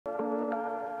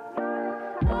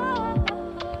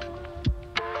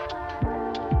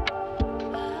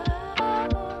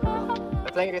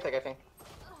playing retake, I think.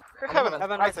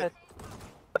 Heaven, right side.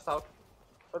 Left out.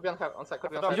 Could be on heaven, on side,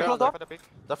 could be on Did you side. close door?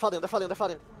 They're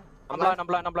flooding. I'm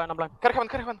blind. Carry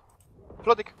heaven.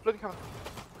 Flooding heaven.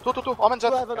 Two. Omen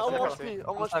jet. On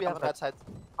HP, heaven right side.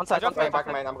 On side. I'm going back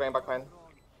main, I'm going back main.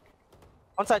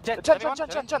 On side, Jen.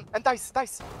 Jen. And dice. I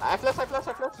flash.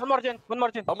 One more Jen.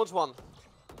 Almost one.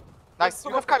 Nice.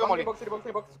 You have Kaiba molly.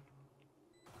 Three box.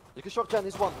 You can shock Jen,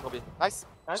 he's one, Robbie. Nice.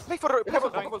 Nice. Just play for You have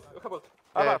ult.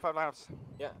 Yeah. Five lineups.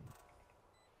 Yeah.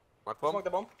 Mark bomb. Smoke the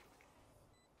bomb.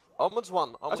 Almost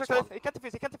one. He can't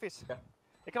defuse. Yeah.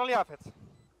 He can only half it.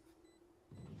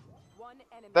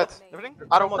 Dead. Everything?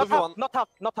 Arrow Not mod. one. Not half.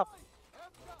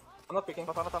 I'm not picking.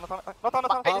 Not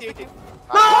on. 80.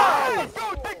 Nice!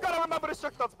 Go, thank God I remember the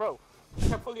shock dots, bro. I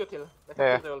have full util.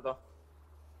 Yeah. Full ult though.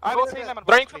 I'm Go insane, lemon.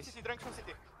 Drink from please.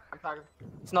 city. I'm tagged.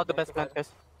 It's not the best plan, guys.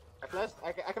 I flashed.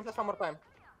 I can flash one more time.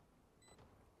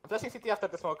 I'm flashing CT after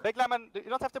the smoke. Big lemon, you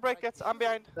don't have to break it. I'm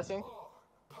behind. Flashing.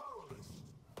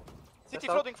 City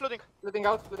Left out. flooding. Splitting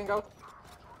out.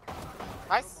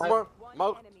 Nice. More.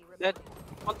 Mo. Dead.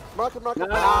 Mark him. Pourquoi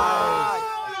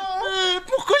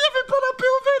il y avait pas la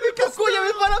POV les Pourquoi il y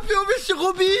avait pas la POV sur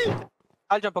Robbie?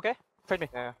 I'll jump, okay? Trade me.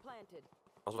 Yeah.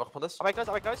 Als we nog van this. I'll make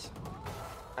noise.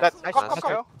 Dead. Nice. Come.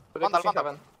 Go. Vandal.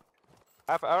 Heaven.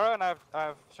 I have arrow and I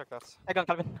have shock dots. I got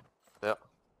Calvin. Yeah.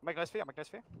 Make noise for you.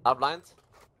 I'm blind.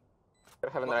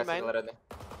 Heaven Look rising main. already.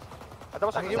 I double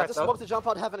I can check give you the side. smoke to jump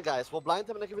out heaven, guys. We'll blind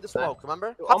him and I give you the smoke,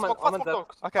 remember? Fast Omen smoke dead.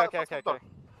 dog. Okay.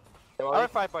 Arrow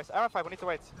 5, boys. Arrow 5, we need to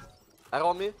wait. Arrow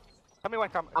on me. Tell me when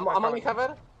come. I'm only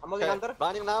heaven. I'm only Okay, under.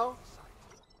 blinding now.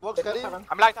 Smoke's ready. Heaven.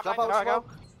 I'm light. Jump out Go.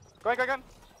 smoke. Go.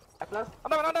 I flash.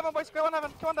 On heaven, boys. Go on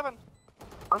heaven.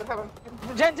 Under heaven.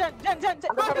 Jen.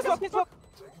 Under heaven. Smoke.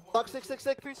 Talk 6.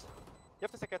 Please. You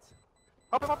have to stick it.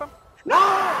 Hop him. No!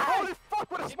 Holy fuck,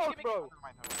 what a smoke, bro.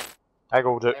 I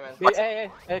go the. Hey,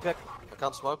 back. I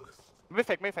can't smoke. Me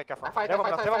fake, careful. I fight, They have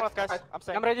enough, guys. fight. I'm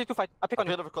staying. I'm ready to fight. I'll pick on A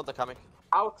you. bit of a contact coming.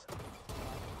 Out.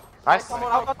 Nice. Come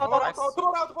on, out. Nice. Two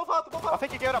more out. Both I out.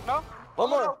 think you give it up, no? One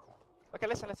more. Okay,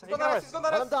 listen. He's He's gonna gonna rest. rest.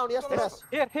 Let him down, yes.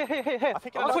 Here. I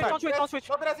think you're Don't on switch.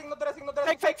 Not dressing.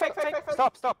 Fake.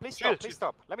 Stop. Please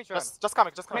stop. Let me join. Just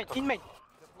coming. In main.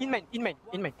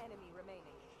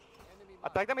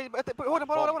 Attack them. Hold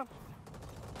him.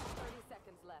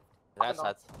 Right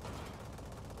side.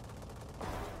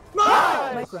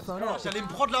 J'allais me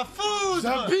prendre la foudre.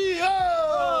 Zabi,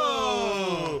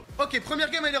 oh. Ok, première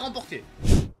game elle est remportée.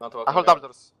 I hold double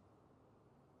doors.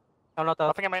 I'm not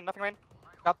Nothing in main.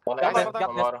 Got more.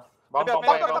 Bomb.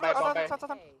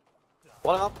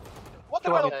 Walling up.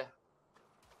 Watermelon.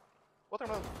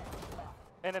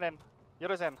 In.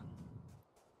 Euro's in.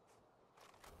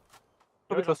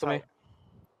 Too be close to me.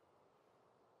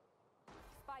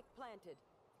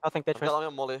 Nothing I've pitch got on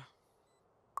your molly.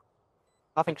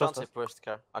 Nothing close Can't to say us. first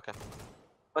care. Okay.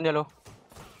 One yellow.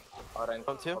 Orange.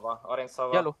 Come to. Orange.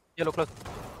 Yellow close.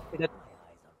 He dead.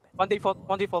 One default.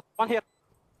 One here.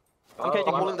 Okay,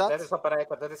 I'm holding that. That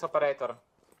is operator.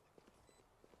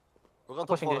 We're going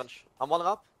to pushing orange. I'm walling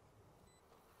up.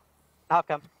 Half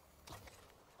camp.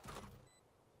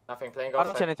 Nothing playing I don't see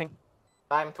outside. anything.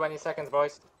 Time 20 seconds,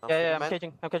 boys. Yeah, I'm man.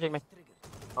 caging me.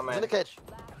 Oh He's man. in the cage.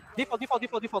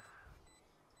 Default.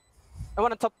 I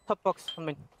want a top box on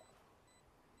me.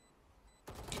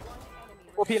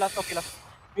 OP last.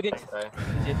 You didn't. Okay.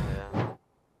 Yeah.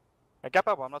 Gap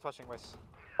up, I'm not watching, boys.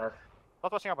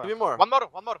 Not watching up. Give me more. One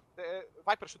more. The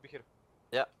Viper should be here.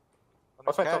 Yeah.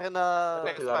 What's my Care top? in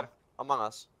Okay, Pillar. among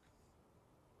us.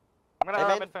 I'm gonna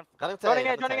Hey, mid fence. Running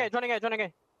Joining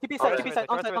A. TP side,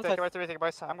 onside. Waiting,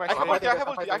 boys. I'm going I have straight.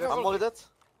 ulti. I have I'm ulti. mollied it.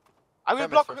 I will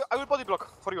Damage block. first. I will body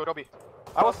block for you, Robbie.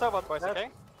 I was servant, boys, okay?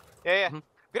 Yeah. Mhm.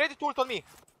 Be ready to ult on me.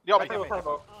 The Obi.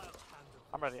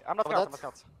 I'm ready. I'm not On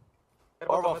scared. that.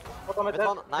 Bottom Mid dead.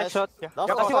 one. Nice Nice. shot. Yeah. That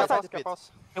Gap was he outside, was side. that's Gap it.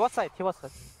 was. He was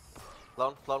side.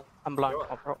 Flown. I'm blind. Yo.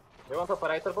 Oh, bro. You want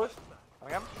operator push?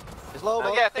 Coming in. He's low.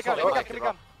 Yeah, Give take me out.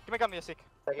 gun, give me gun, Yasik.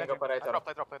 Taking I operator.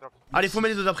 dropped. Allez, faut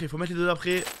mettre les deux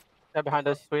d'après. Yeah, behind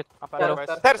us. Sweet. I'm planning, Yellow.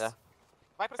 boys. Stairs. Yeah.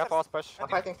 Viper Gap stairs. was push. I'm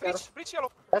fighting stairs. Breach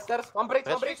yellow. Stairs. One bridge.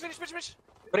 Bridge.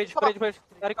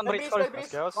 Eric on bridge. Sorry.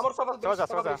 Let's go. One more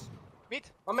Soza. Mid.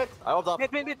 One mid. I hopped up.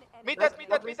 Mid. Mid dead.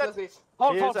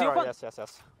 Hold. Here's You arrow. want?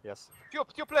 Yes.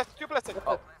 Two blessed.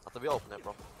 Have to be open here,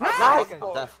 bro. Nice.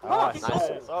 Death. Nice. Nice.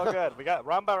 It's all good. We got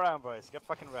round by round, boys. Get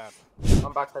fucking round.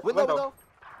 One backside. Window.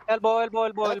 Elbow. Jet.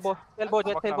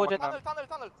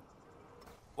 Tunnel.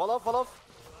 Wall off.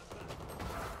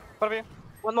 Front of you.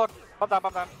 One more. Pop down.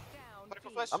 Sorry for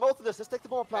flash. I'm open this. Let's take the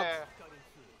bomb plant.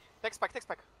 Take spike. If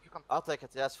you can. I'll take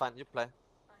it. Yeah, it's fine. You play.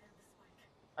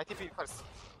 I TP first.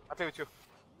 I play with you.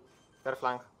 Fair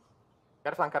flank.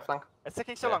 Get flank, get flank. It's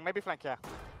taking so Yeah. long, maybe flank, yeah.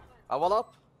 I wall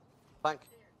up. Flank.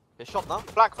 Okay, shot now.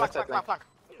 Flank, flank, Left flank, side, flank, flank.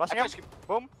 Flashing I him. finish him.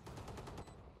 Boom.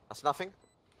 That's nothing.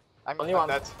 Only one.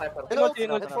 dead. Sniper.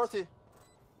 Hit 40.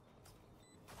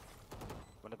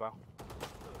 Win the bow.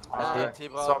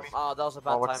 Bro. Sorry. Ah, that was a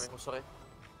bad Oh, what's- timing, I'm sorry.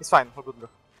 It's fine, all good, bro.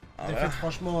 Défaite,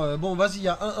 franchement, bon, vas-y, il y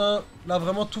a 1-1. Là,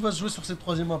 vraiment, tout va se jouer sur cette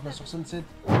troisième map, là, sur Sunset.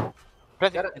 Get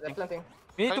it, they're planting.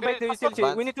 We need to break the utility.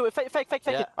 Plant. We need to fake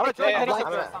Yeah. it. Alright, Yeah, yeah, yeah,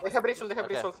 yeah. They have result, they have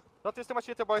Okay. result. Don't use too much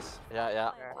heater, boys.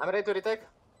 Yeah. I'm ready to retake.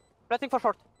 Planting for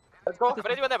short. Let's go.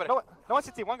 Ready whenever. No one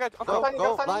CT, one guy on Go, top. Planning,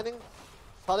 go, planning. blinding.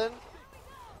 Sudden.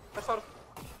 Let's short.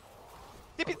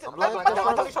 Keep it. I'm I'm blind.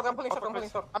 I'm pulling short, I'm pulling short, I'm pulling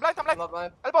short. blind, I'm I'm blind. not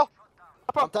blind. Elbow.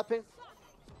 I'm tapping.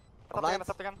 Top again, Blind.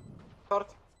 top again. Short.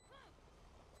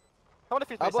 Someone defuse,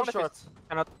 please. Elbow Someone defuse.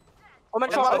 short. Omen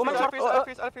Yeah, short. I'll Omen defuse, short. I'll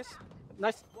defuse, I'll defuse.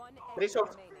 Nice. Three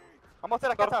short. I'm out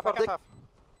there, I can't have, I can't have.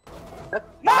 Let's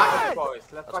go, boys.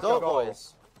 Let's Let's fucking go, go.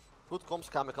 boys. Good comms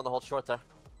camming on the hold short there.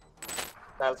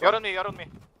 That's You're on me, you're on me.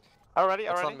 Already,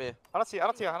 That's on already. me. I don't see you, I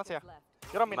don't see you, I don't see you.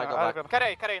 You're on me Might now, go I'll back.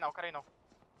 go. Carry now.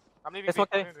 I'm leaving It's B.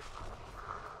 okay. I'm leaving B.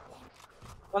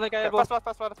 One guy Okay, elbow.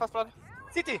 fast blood.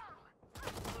 CT.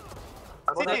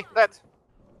 One CT. Dead. side.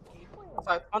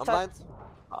 One I'm side. blind.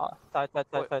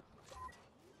 Side.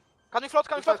 Can we float?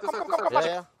 Come. Yeah,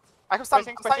 yeah. I have stun.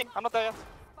 Spacing, I'm not there yet.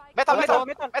 Metal.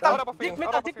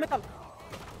 Dig metal.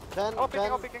 Then, I'm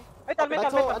picking.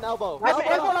 metal and elbow. Nice, Elbow,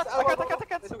 elbow, last, I got elbow.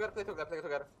 it. Play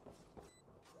together.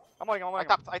 I'm moving.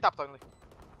 I tapped only.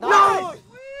 No!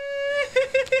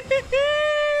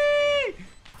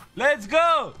 Let's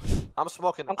go! I'm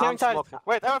smoking. I'm clearing child. smoking.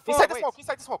 Wait, Aaron, Inside the wait. smoke.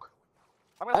 Inside the smoke.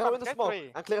 I'm gonna Arrow spam, in the okay? smoke.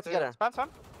 3, And clear together. Spam.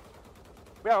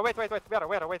 We are, wait. Are you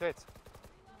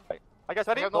guys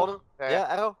ready? Yeah, Golden. Yeah,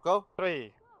 arrow, go.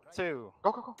 3, 2,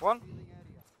 Go. 1.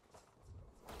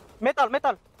 Metal.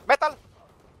 Metal.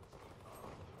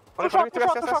 Two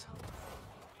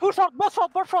short, both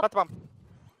short. Let bomb.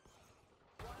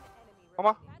 One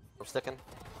more. I'm sticking.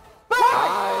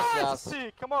 Nice, yes.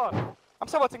 Sick, come on. I'm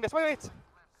saboting this. Wait.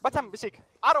 Bottom, be sick.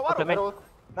 Arrow. Arrow.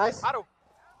 Nice. Arrow.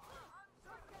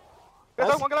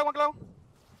 Go, one glow.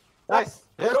 Nice.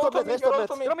 Rest Roll of to it, me, rest you of roll it.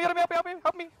 to me.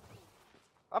 Help me.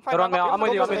 I'm fine. You're on me. I'm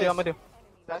with you.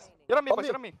 Nice. You're on me, boys.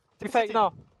 You're on me. Fake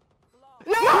now.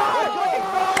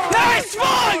 Nice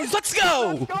boys! Let's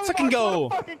go! Fucking go!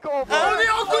 Fucking go, bro. On est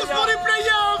en course pour les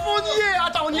playoffs! On y est!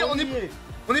 Attends,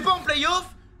 on est pas en playoff?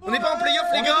 On n'est pas en playoff,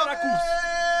 les gars?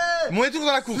 Mais on est toujours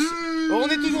dans la course. On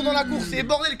est toujours dans la course. Et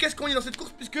bordel, qu'est-ce qu'on est dans cette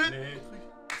course? Puisque,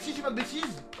 si je dis pas de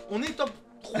bêtises, on est top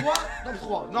 3. Top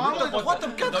 3. Normalement, on est top 3,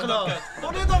 top 4 là.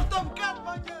 On est dans le top 4,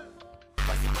 ma gueule.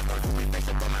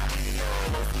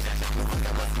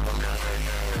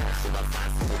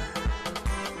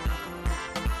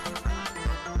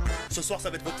 Ce soir, ça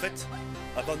va être votre fête.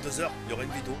 À 22h, il y aura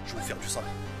une vidéo. Je vais vous faire du sang.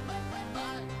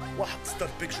 Waouh, c'est un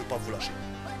pic, je vais pas vous lâcher.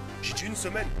 J'ai dit une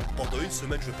semaine. Pendant une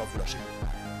semaine, je vais pas vous lâcher.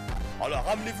 Alors,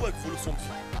 ramenez-vous avec vos leçons de vie.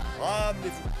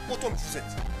 Ramenez-vous. Autant que vous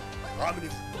êtes.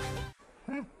 Ramenez-vous.